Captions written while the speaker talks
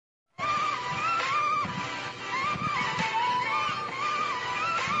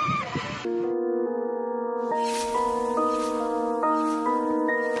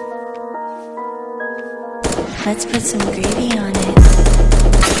Let's put some gravy on it.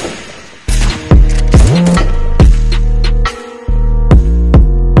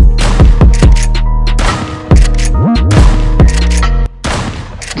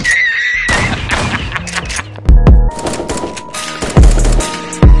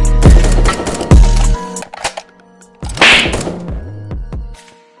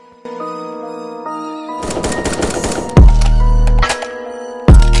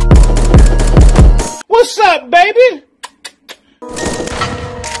 What's up, baby?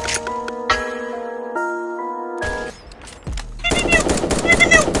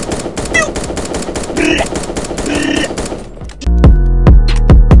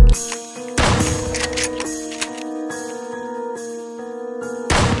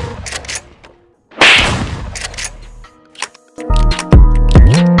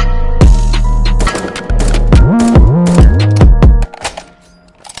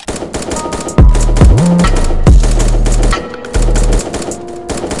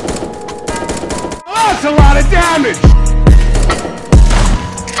 That's a lot of damage!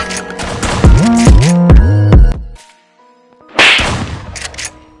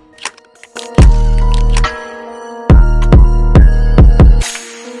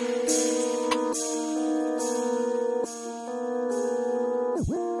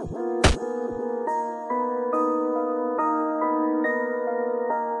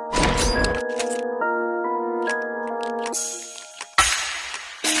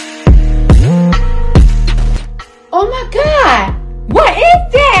 Oh my God! What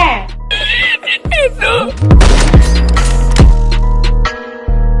is that?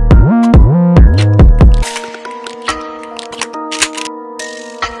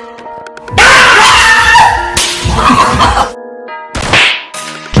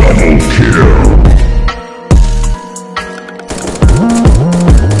 Double kill.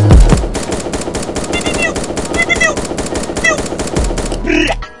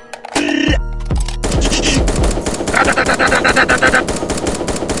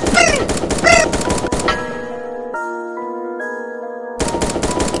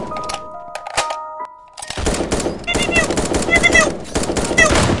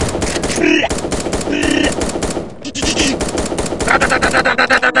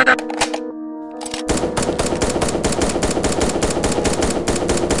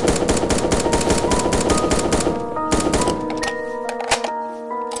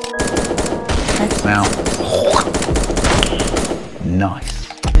 Now, nice.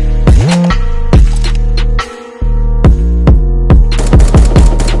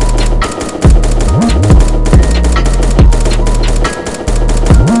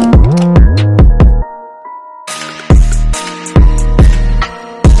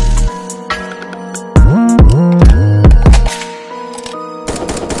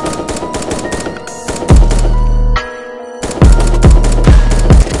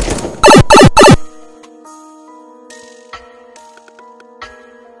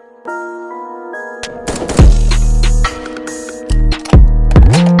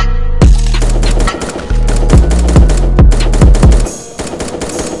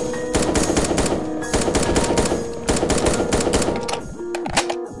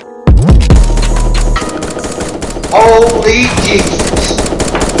 Holy Jesus!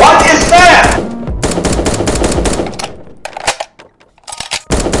 What is that?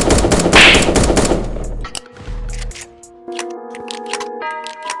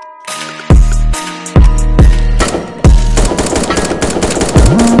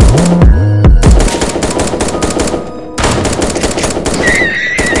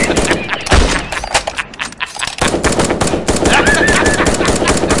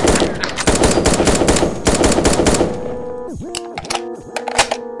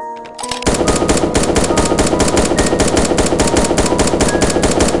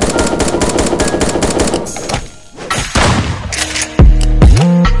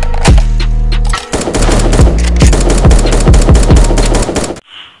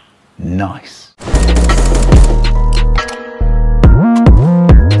 Nice.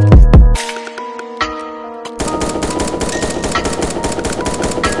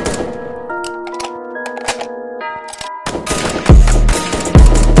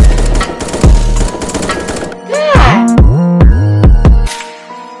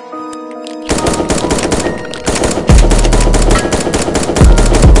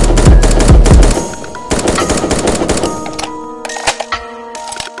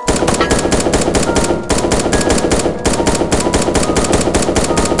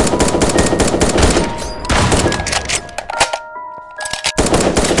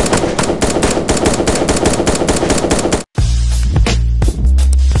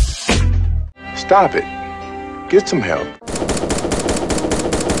 Stop it. Get some help.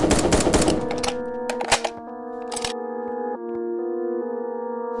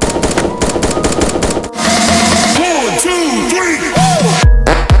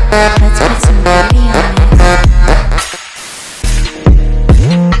 Let's put some gravy on it.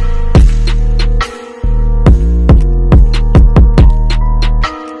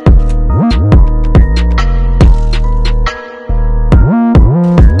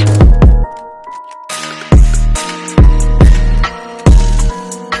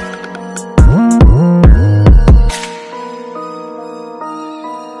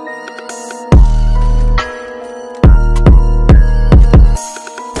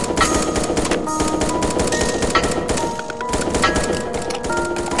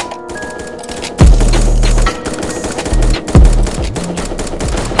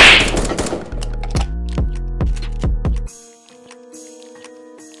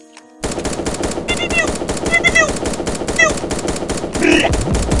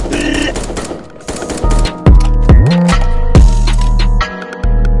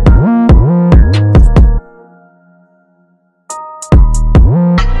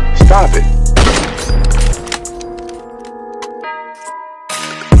 Stop it.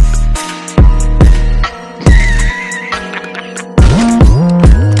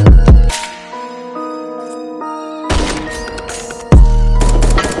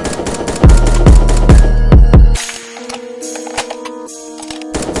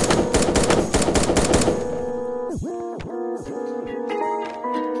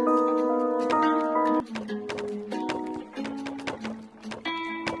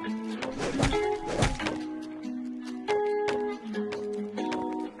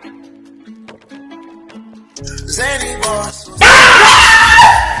 Zany boss.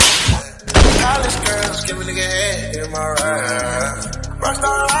 College girls give a nigga head in my ride.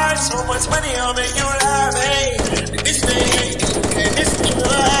 Rockstar life, so much money, I'll make you laugh. Hey, the bitch they hate, okay, this is your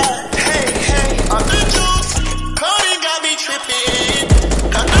life. Hey, hey, I'm the juice. Cody got me tripping.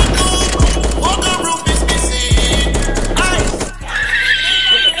 Got the coupe, walk the roof is missing. Ice.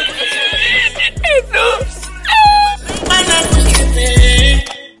 My neck was tripping.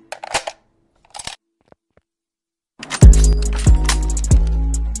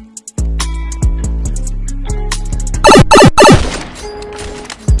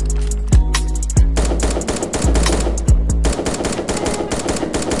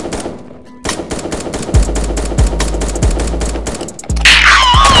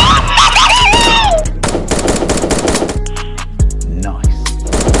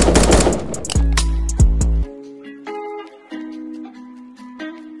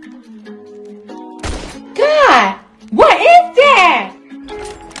 God, what is that?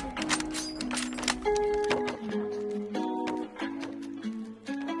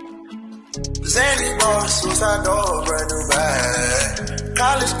 Zany boss, suicide door, brand new bag.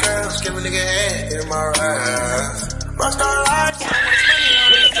 College girls give a nigga head in my ride. Rockstar life, so much money on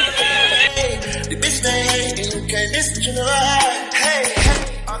this today. The bitch they hate, and you can't listen to the ride. Hey, hey,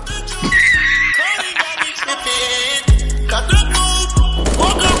 I'm the juice. Cody got me tripping. Got the coupe,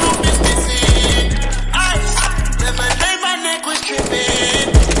 walk the roof is missing. Ice, lemonade, my neck was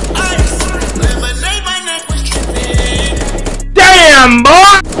tripping. Ice, lemonade, my neck was tripping. Damn,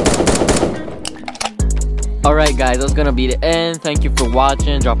 boy! Alright guys, that's gonna be the end. Thank you for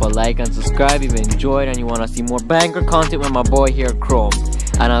watching. Drop a like and subscribe if you enjoyed and you wanna see more banger content with my boy here, Chrome.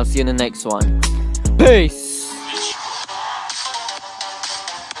 And I'll see you in the next one. Peace!